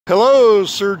Hello,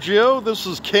 Sergio. This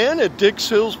is Ken at Dick's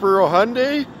Hillsboro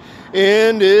Hyundai,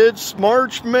 and it's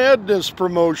March Madness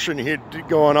promotion here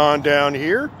going on down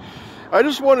here. I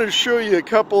just wanted to show you a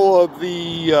couple of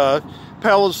the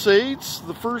Palisades.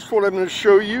 The first one I'm going to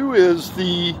show you is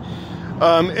the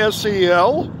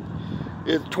SAL.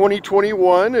 It's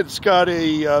 2021. It's got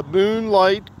a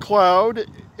moonlight cloud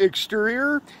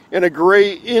exterior and a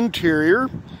gray interior.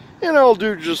 And I'll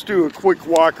just do a quick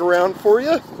walk around for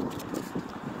you.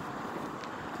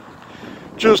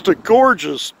 Just a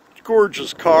gorgeous,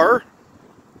 gorgeous car.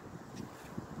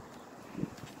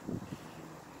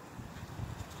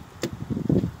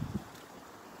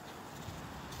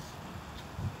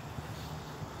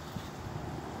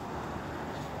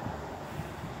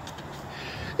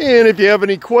 And if you have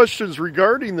any questions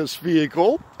regarding this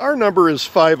vehicle, our number is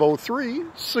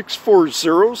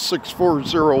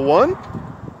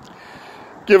 503-640-6401.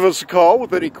 Give us a call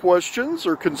with any questions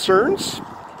or concerns.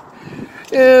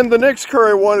 And the next car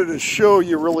I wanted to show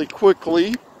you really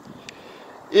quickly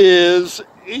is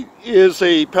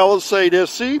a Palisade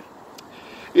SE.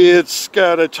 It's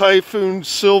got a Typhoon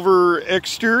silver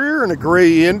exterior and a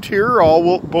gray interior.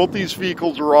 Both these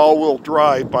vehicles are all-wheel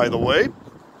drive, by the way.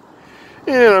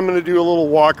 And I'm going to do a little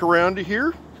walk around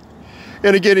here.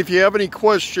 And again, if you have any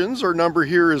questions, our number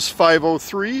here is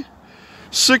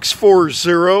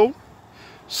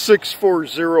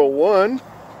 503-640-6401.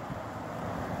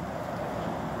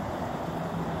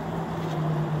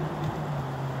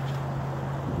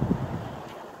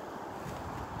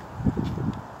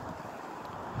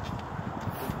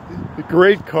 A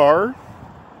great car.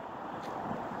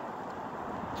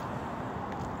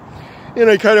 And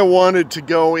I kind of wanted to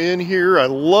go in here. I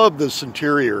love this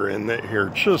interior in here.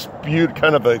 Just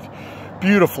kind of a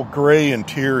beautiful gray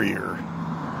interior.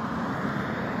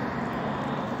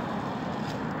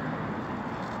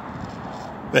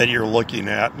 That you're looking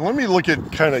at. Let me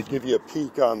kind of give you a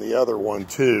peek on the other one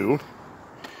too.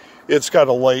 It's got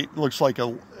a light, looks like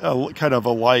a kind of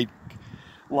a light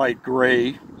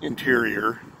gray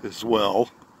interior as well.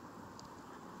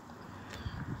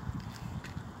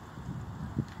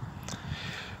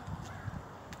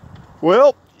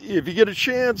 Well, if you get a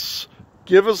chance,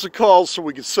 give us a call so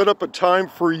we can set up a time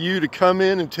for you to come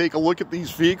in and take a look at these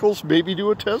vehicles, maybe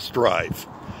do a test drive.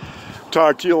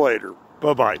 Talk to you later.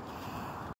 Bye-bye.